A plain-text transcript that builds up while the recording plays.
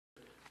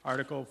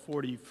Article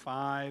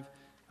 45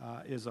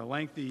 is a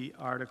lengthy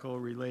article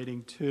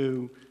relating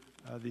to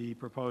the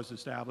proposed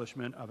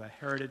establishment of a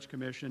Heritage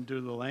Commission. Due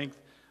to the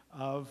length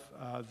of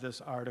this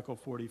Article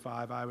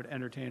 45, I would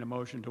entertain a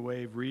motion to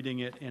waive reading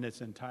it in its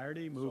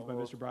entirety. Moved by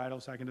Mr. Bridle,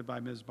 seconded by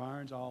Ms.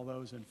 Barnes. All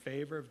those in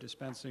favor of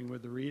dispensing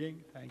with the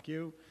reading? Thank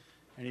you.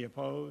 Any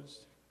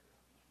opposed?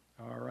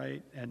 All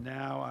right, and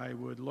now I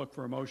would look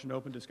for a motion to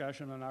open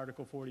discussion on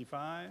Article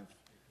 45.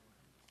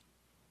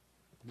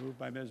 Moved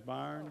by Ms.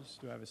 Barnes.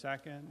 Do I have a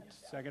second?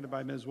 Seconded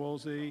by Ms.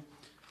 Woolsey.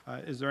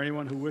 Is there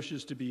anyone who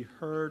wishes to be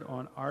heard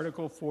on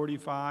Article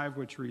 45,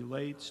 which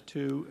relates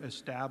to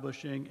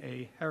establishing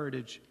a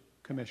Heritage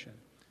Commission?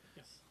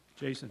 Yes.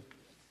 Jason.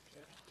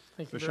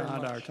 Thank you very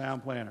Bashand, much. our town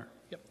planner.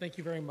 Yep, thank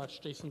you very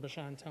much, Jason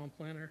Bashand, town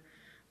planner.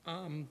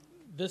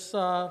 This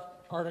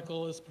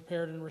article is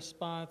prepared in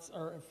response,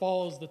 or it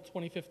follows the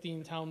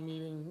 2015 town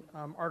meeting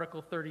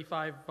Article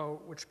 35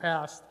 vote, which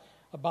passed,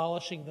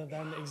 abolishing the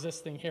then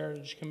existing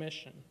Heritage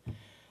Commission.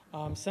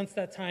 Since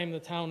that time, the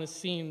town has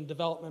seen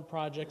development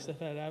projects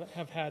that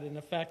have had an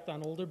effect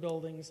on older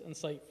buildings and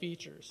site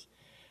features.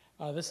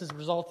 This has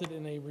resulted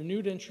in a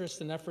renewed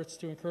interest in efforts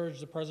to encourage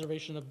the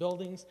preservation of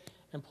buildings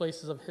and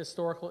places of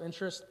historical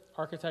interest,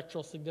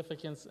 architectural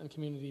significance, and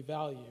community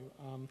value.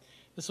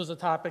 This was a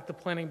topic the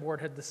Planning Board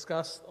had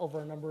discussed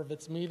over a number of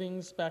its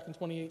meetings back in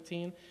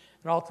 2018,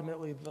 and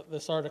ultimately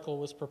this article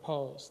was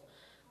proposed.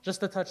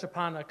 Just to touch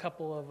upon a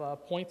couple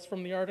of points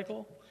from the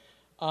article,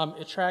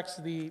 it tracks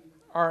the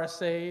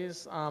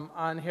RSAs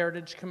on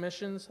Heritage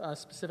Commissions,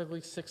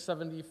 specifically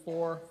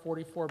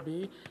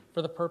 674-44B,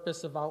 for the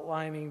purpose of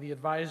outlining the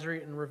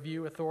advisory and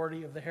review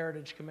authority of the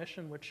Heritage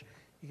Commission, which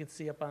you can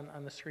see up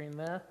on the screen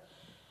there.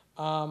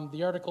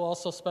 The article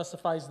also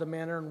specifies the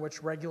manner in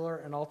which regular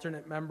and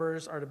alternate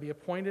members are to be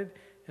appointed,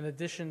 in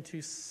addition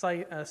to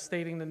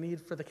stating the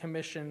need for the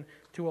commission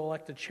to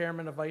elect a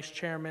chairman, a vice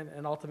chairman,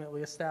 and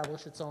ultimately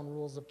establish its own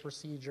rules of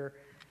procedure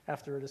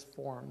after it is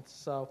formed.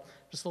 So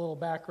just a little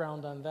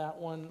background on that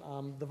one.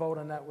 The vote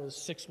on that was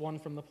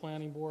 6-1 from the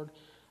planning board,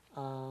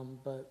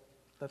 but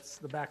that's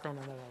the background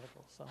on that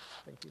article. So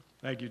thank you.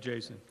 Thank you,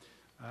 Jason.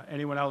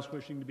 Anyone else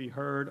wishing to be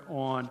heard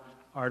on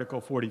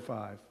Article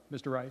 45?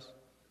 Mr. Rice?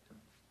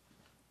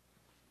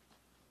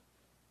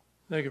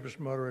 Thank you, Mr.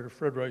 Moderator.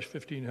 Fred Rice,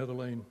 15 Heather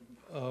Lane.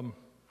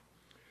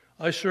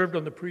 I served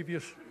on the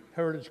previous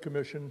Heritage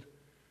Commission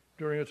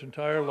during its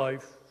entire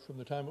life, from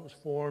the time it was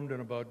formed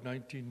in about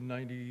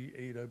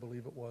 1998, I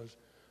believe it was,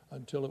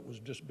 until it was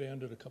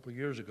disbanded a couple of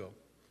years ago.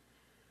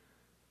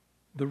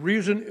 The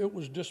reason it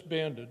was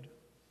disbanded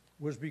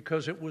was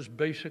because it was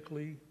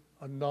basically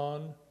a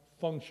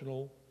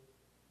non-functional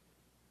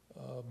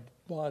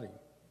body.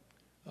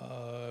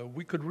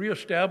 We could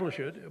reestablish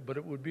it, but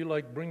it would be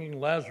like bringing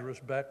Lazarus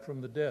back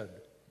from the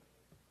dead.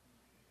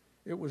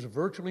 It was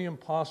virtually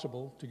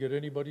impossible to get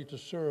anybody to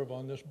serve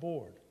on this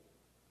board.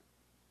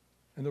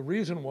 And the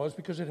reason was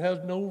because it has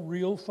no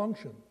real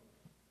function.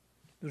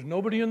 There's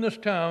nobody in this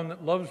town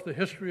that loves the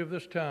history of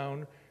this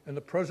town and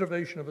the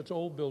preservation of its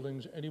old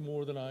buildings any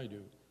more than I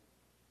do.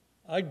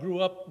 I grew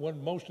up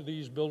when most of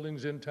these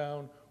buildings in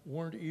town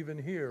weren't even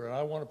here, and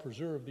I want to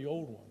preserve the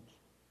old ones.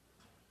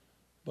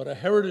 But a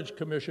Heritage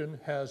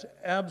Commission has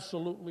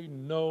absolutely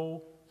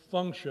no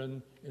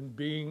function in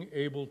being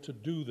able to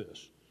do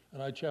this.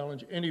 And I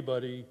challenge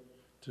anybody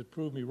to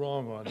prove me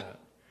wrong on that.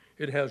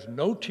 It has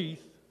no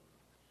teeth.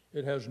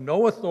 It has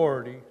no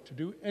authority to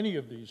do any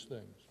of these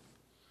things.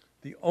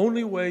 The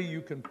only way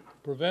you can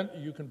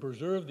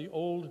preserve the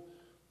old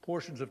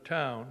portions of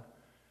town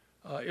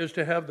is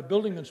to have the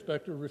building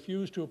inspector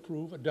refuse to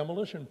approve a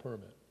demolition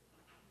permit.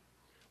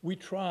 We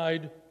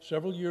tried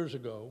several years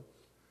ago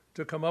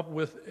to come up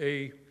with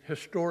a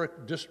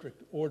historic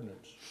district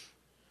ordinance.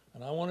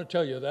 And I want to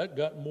tell you, that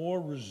got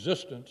more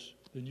resistance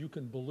than you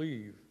can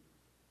believe.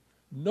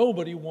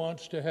 Nobody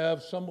wants to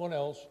have someone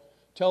else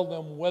tell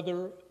them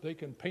whether they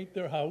can paint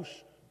their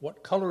house,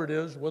 what color it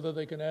is, whether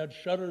they can add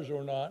shutters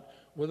or not,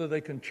 whether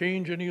they can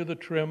change any of the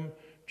trim,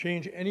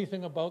 change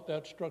anything about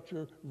that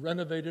structure,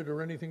 renovate it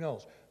or anything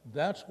else.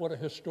 That's what a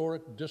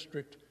historic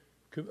district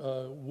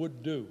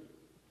would do.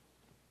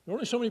 There are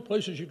only so many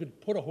places you could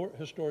put a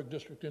historic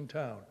district in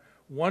town.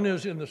 One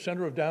is in the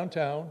center of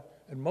downtown,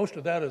 and most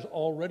of that has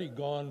already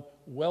gone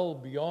well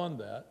beyond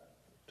that,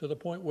 to the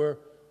point where,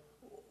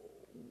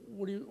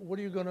 what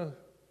are you going to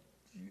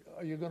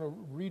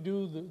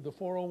redo the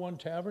 401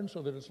 Tavern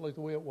so that it's like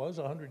the way it was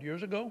 100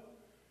 years ago?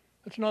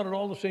 It's not at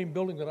all the same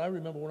building that I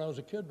remember when I was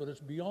a kid, but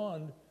it's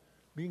beyond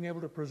being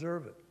able to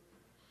preserve it.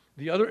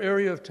 The other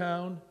area of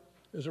town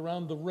is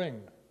around the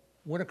Ring,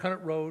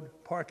 Winnicott Road,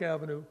 Park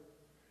Avenue,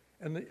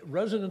 and the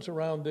residents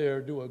around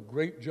there do a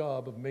great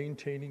job of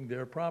maintaining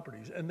their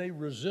properties, and they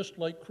resist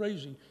like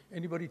crazy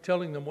anybody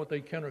telling them what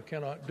they can or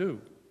cannot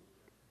do.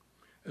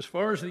 As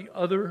far as the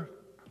other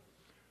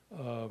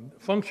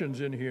functions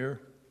in here,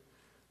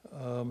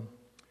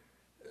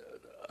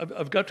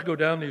 I've got to go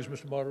down these,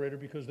 Mr. Moderator,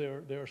 because they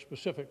are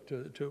specific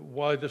to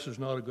why this is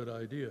not a good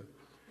idea.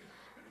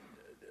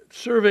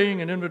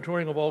 Surveying and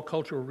inventorying of all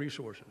cultural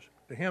resources.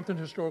 The Hampton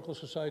Historical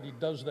Society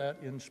does that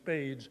in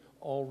spades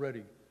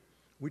already.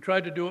 We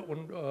tried to do it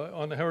when,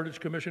 on the Heritage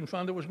Commission,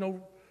 found there was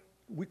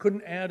we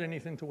couldn't add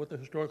anything to what the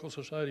Historical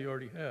Society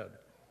already had.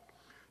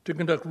 To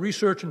conduct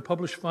research and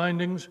publish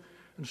findings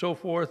and so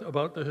forth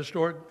about the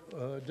historic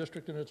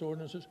district and its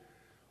ordinances,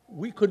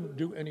 we couldn't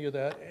do any of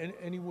that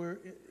anywhere,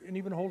 and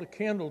even hold a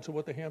candle to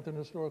what the Hampton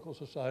Historical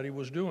Society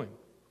was doing.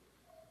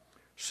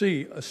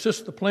 C,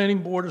 assist the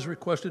planning board as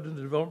requested in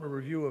the development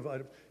review of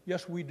items.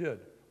 Yes, we did.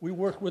 We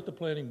worked with the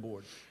planning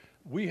board.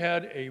 We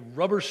had a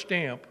rubber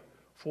stamp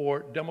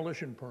for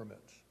demolition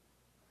permits.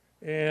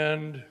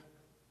 And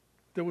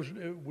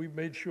we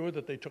made sure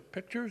that they took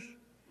pictures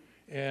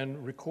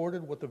and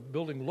recorded what the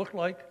building looked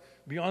like.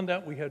 Beyond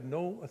that, we had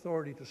no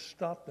authority to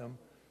stop them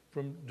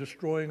from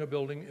destroying a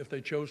building if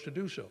they chose to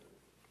do so.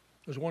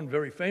 There's one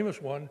very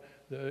famous one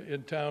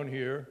in town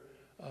here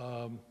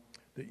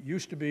that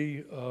used to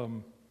be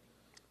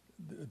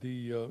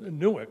the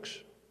Newick's.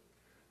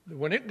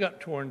 When it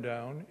got torn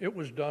down, it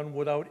was done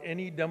without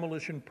any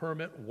demolition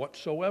permit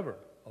whatsoever.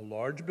 A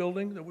large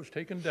building that was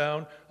taken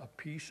down a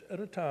piece at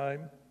a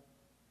time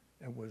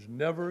and was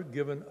never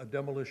given a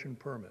demolition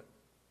permit.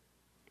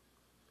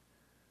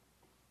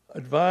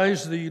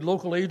 Advise the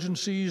local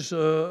agencies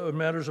on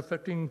matters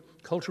affecting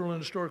cultural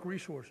and historic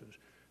resources.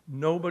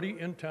 Nobody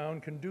in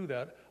town can do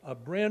that. A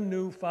brand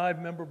new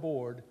 5-member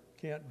board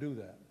can't do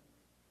that.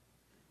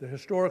 The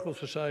Historical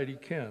Society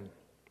can.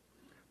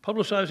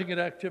 Publicizing its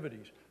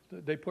activities.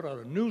 They put out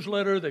a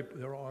newsletter,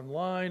 they're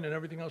online and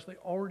everything else. They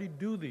already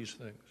do these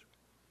things.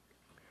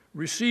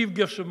 Receive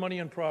gifts of money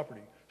and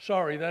property.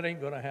 Sorry, that ain't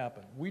going to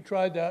happen. We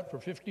tried that for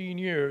 15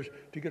 years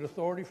to get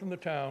authority from the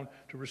town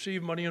to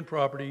receive money and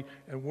property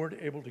and weren't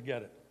able to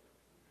get it.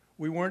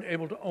 We weren't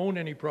able to own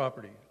any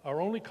property. Our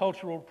only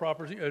cultural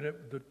property, and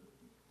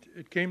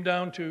it came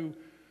down to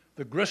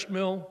the grist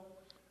mill,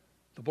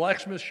 the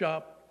blacksmith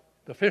shop,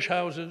 the fish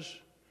houses,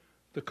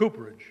 the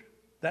cooperage.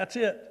 That's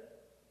it.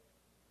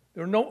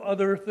 There are no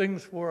other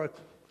things for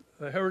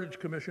a Heritage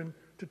Commission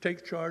to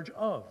take charge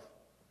of.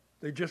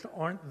 They just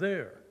aren't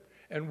there.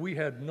 And we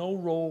had no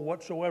role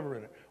whatsoever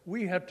in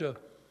it.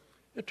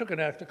 It took an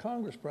act of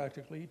Congress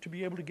practically to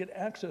be able to get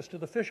access to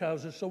the fish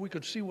houses so we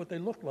could see what they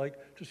looked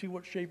like, to see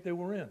what shape they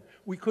were in.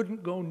 We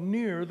couldn't go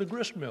near the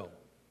grist mill.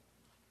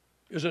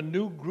 Is a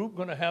new group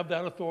going to have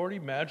that authority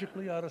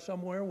magically out of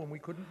somewhere when we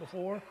couldn't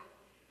before?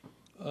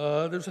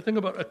 There's a thing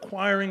about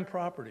acquiring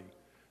property.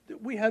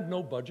 We had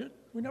no budget.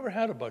 We never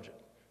had a budget.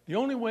 The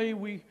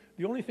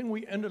only thing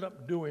we ended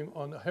up doing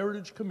on the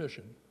Heritage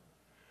Commission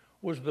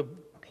was the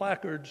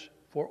placards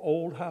for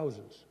old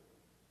houses,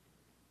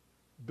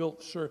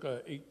 built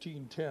circa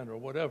 1810 or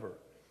whatever.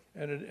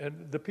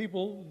 And the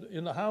people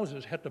in the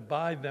houses had to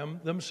buy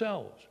them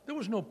themselves. There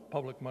was no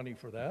public money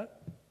for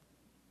that.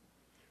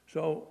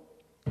 So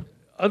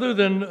other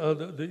than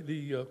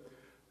the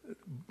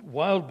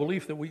wild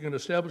belief that we can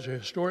establish a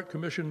historic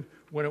commission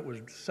when it was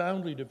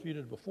soundly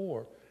defeated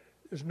before,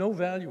 there's no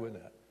value in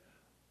that.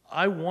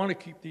 I want to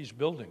keep these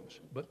buildings,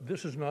 but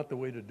this is not the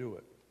way to do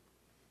it.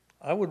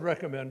 I would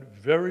recommend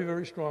very,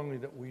 very strongly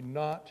that we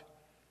not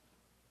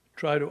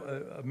try to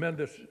amend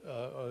this,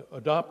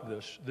 adopt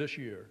this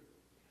year.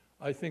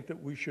 I think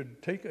that we should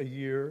take a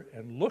year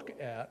and look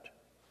at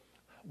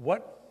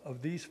what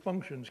of these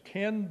functions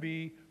can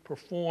be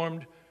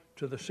performed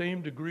to the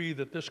same degree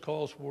that this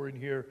calls for in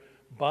here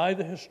by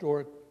the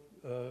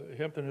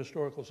Hampton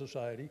Historical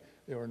Society.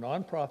 They're a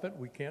nonprofit.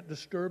 We can't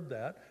disturb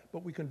that,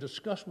 but we can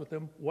discuss with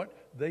them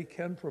what they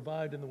can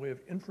provide in the way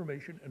of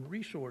information and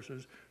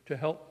resources to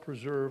help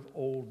preserve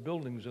old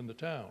buildings in the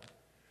town.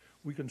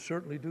 We can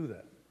certainly do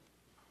that.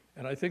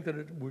 And I think that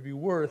it would be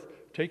worth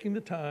taking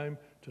the time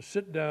to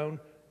sit down,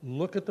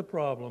 look at the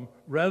problem,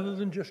 rather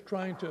than just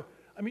trying to,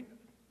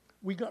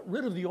 we got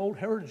rid of the old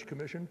Heritage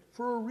Commission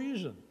for a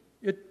reason.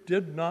 It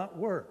did not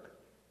work.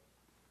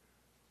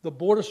 The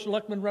Board of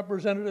Selectmen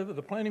representative,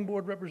 the Planning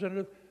Board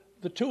representative,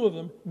 the two of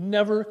them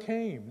never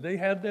came. They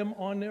had them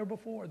on there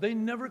before. They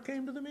never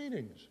came to the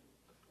meetings.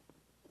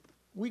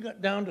 We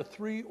got down to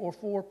 3 or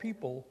 4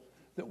 people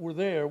that were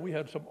there. We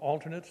had some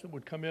alternates that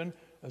would come in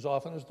as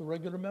often as the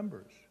regular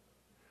members.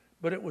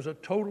 But it was a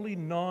totally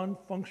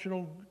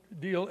non-functional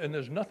deal, and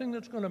there's nothing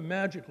that's going to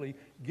magically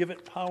give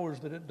it powers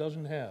that it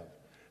doesn't have.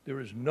 There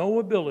is no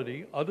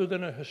ability, other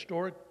than a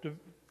historic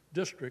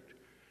district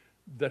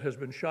that has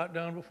been shot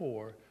down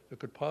before, that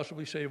could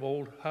possibly save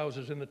old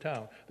houses in the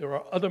town. There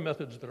are other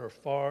methods that are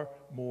far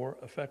more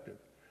effective.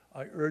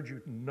 I urge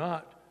you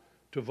not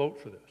to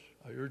vote for this.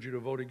 I urge you to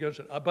vote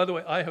against it. By the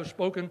way, I have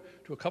spoken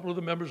to a couple of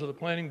the members of the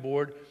planning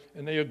board,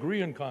 and they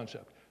agree in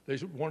concept. They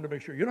wanted to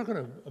make sure, you're not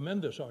going to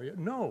amend this, are you?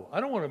 No,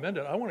 I don't want to amend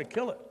it. I want to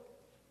kill it.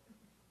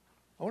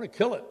 I want to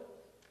kill it.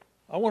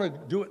 I want to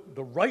do it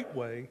the right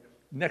way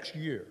next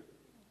year.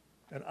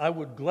 And I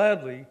would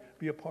gladly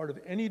be a part of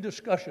any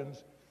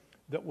discussions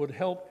that would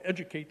help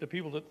educate the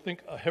people that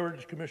think a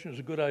Heritage Commission is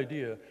a good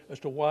idea as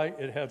to why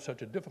it had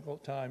such a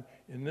difficult time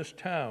in this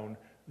town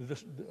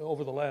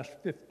over the last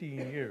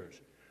 15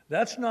 years.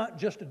 That's not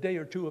just a day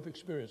or two of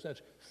experience.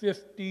 That's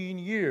 15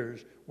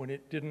 years when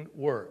it didn't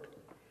work.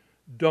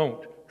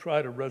 Don't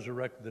try to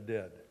resurrect the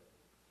dead.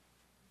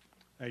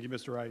 Thank you,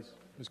 Mr. Rice.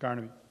 Ms.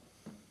 Carnaby.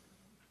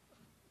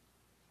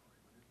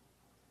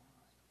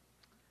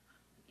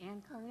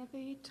 Ann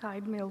Carnaby,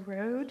 Tide Mill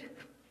Road.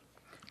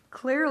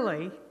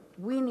 Clearly,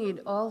 we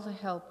need all the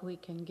help we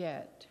can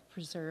get to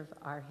preserve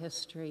our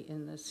history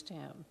in this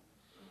town.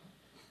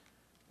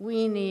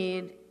 We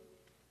need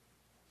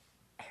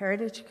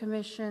Heritage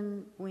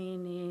Commission, we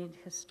need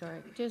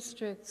historic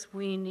districts,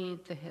 we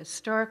need the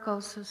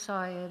Historical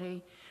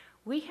Society.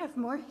 We have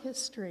more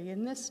history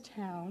in this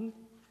town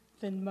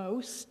than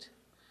most,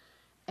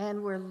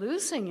 and we're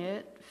losing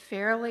it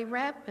fairly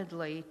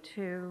rapidly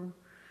to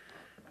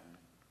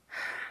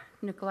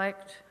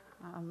neglect,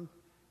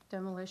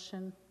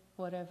 demolition,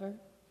 whatever.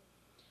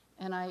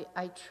 And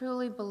I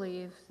truly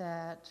believe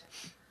that,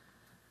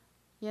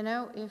 you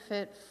know, if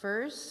at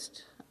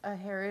first a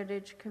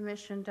Heritage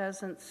Commission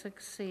doesn't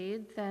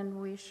succeed, then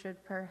we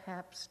should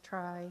perhaps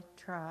try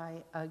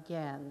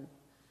again.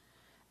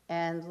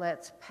 And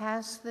let's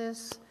pass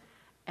this,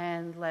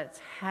 and let's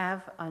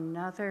have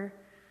another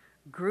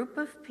group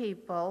of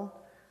people.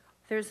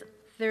 There's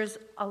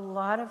a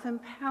lot of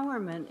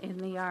empowerment in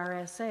the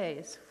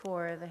RSAs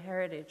for the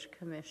Heritage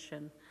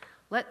Commission.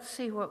 Let's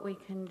see what we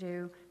can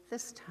do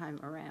this time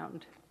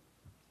around.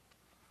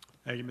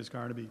 Thank you, Ms.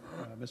 Carnaby.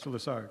 Mr.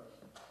 Lassard.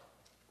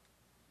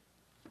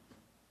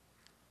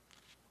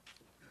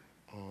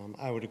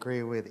 I would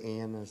agree with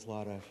Ian. There's a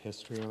lot of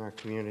history in our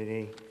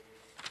community.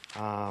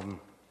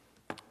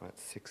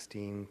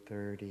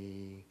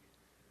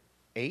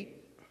 1638?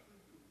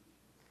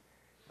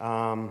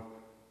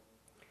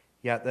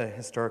 Yeah, the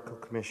Historical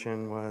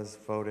Commission was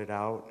voted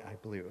out. I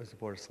believe it was the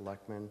Board of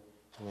Selectmen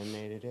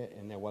eliminated it,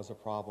 and there was a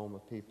problem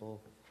with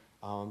people,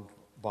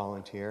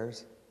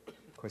 volunteers.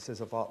 Of course,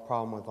 there's a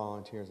problem with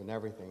volunteers and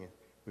everything.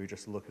 We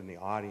just look in the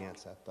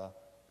audience at the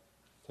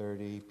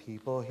 30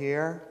 people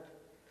here.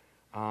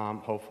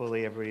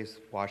 Hopefully everybody's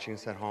watching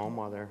this at home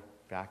while they're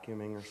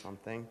vacuuming or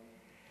something.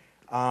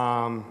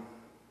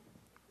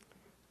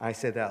 I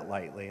say that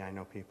lightly. I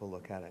know people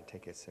look at it and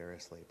take it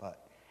seriously,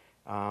 but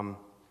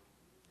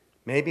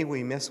maybe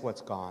we miss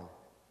what's gone.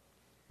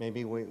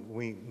 Maybe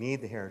we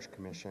need the Heritage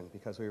Commission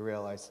because we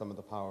realize some of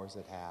the powers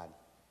it had.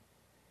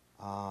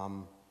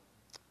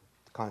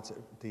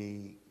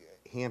 The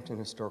Hampton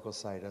Historical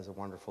Site does a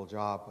wonderful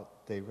job,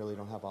 but they really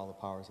don't have all the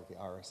powers that the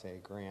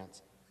RSA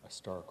grants a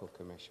Historical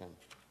Commission.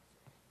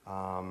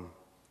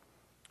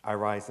 I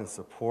rise in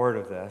support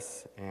of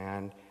this,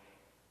 and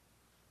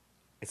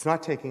it's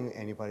not taking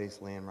anybody's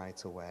land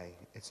rights away.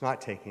 It's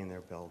not taking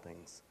their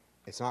buildings.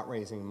 It's not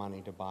raising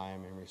money to buy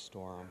them and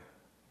restore them,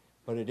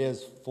 but it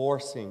is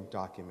forcing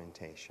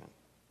documentation.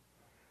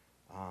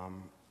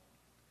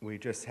 We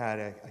just had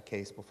a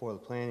case before the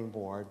planning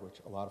board, which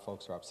a lot of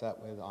folks are upset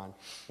with, on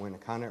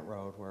Winnicott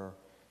Road, where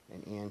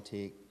an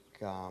antique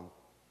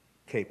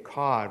Cape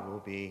Cod will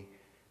be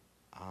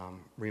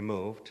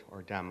removed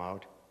or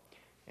demoed.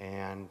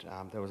 And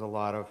there was a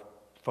lot of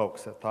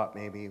folks that thought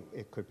maybe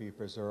it could be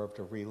preserved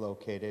or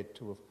relocated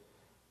to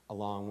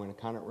along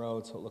Winnicott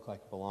Road so it looked like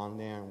it belonged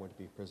there and would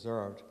be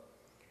preserved.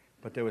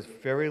 But there was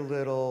very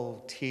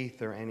little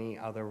teeth or any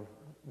other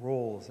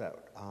rules that,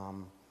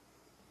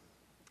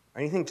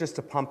 anything just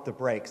to pump the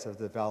brakes of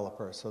the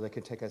developers so they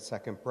could take a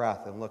second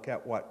breath and look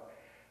at what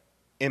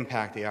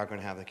impact they are going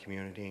to have on the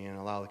community and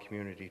allow the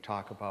community to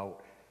talk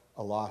about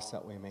a loss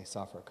that we may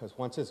suffer. Because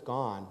once it's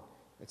gone,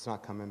 it's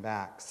not coming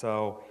back.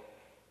 So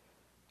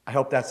I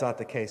hope that's not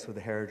the case with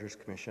the Heritage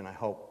Commission. I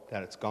hope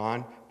that it's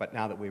gone, but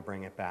now that we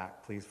bring it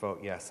back, please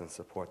vote yes and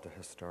support the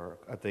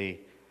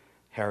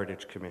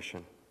Heritage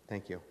Commission.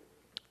 Thank you.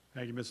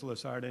 Thank you, Mr.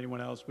 Lassard.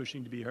 Anyone else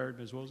wishing to be heard?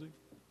 Ms. Woolsey?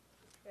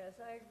 Yes,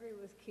 I agree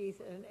with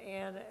Keith and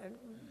Ann. And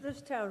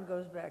this town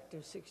goes back to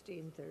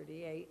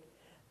 1638.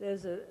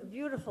 There's a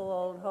beautiful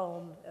old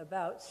home,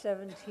 about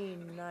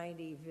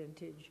 1790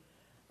 vintage,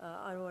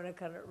 on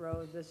Winnicott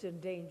Road that's in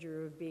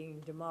danger of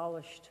being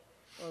demolished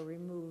or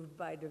removed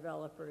by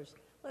developers.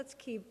 Let's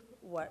keep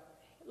what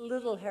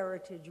little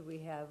heritage we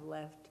have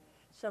left.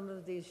 Some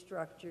of these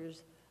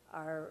structures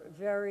are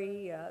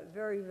very,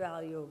 very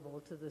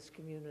valuable to this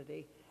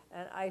community,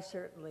 and I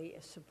certainly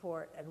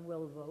support and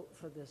will vote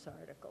for this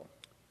article.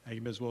 Thank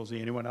you, Ms.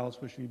 Woolsey. Anyone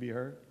else wishing to be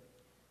heard?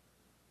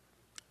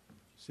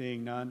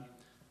 Seeing none,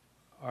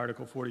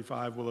 Article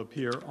 45 will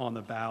appear on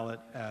the ballot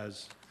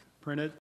as printed.